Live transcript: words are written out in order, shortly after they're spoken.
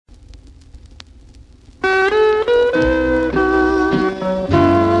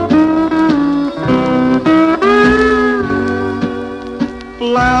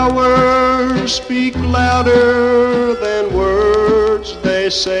speak louder than words they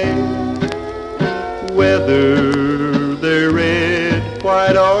say, whether they're red,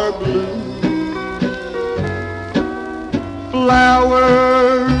 white, or blue.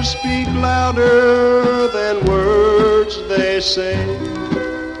 Flowers speak louder than words they say.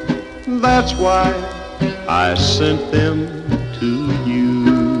 That's why I sent them to you.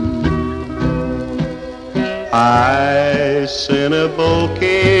 I sent a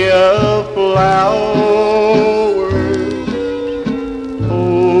bouquet of flowers,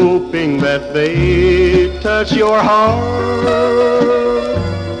 hoping that they'd touch your heart.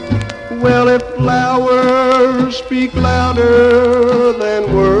 Well, if flowers speak louder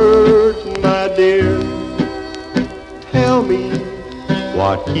than words, my dear, tell me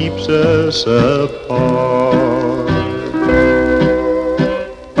what keeps us apart.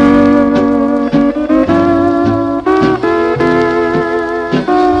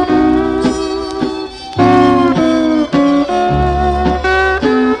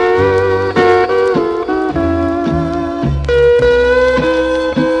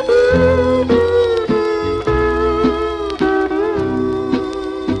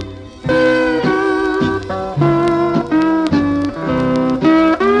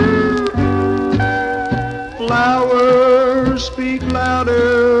 Flowers speak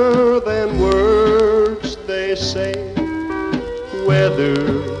louder than words they say, whether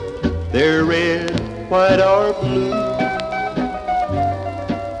they're red, white, or blue.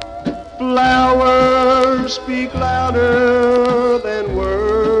 Flowers speak louder than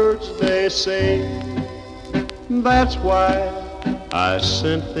words they say. That's why I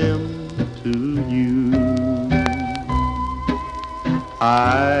sent them to you.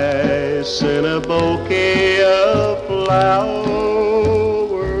 I sent a bouquet of flowers,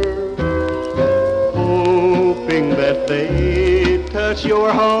 hoping that they'd touch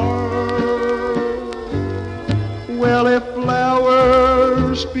your heart. Well, if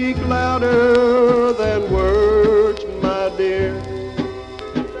flowers speak louder than words, my dear,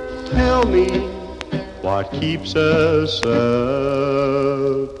 tell me what keeps us up.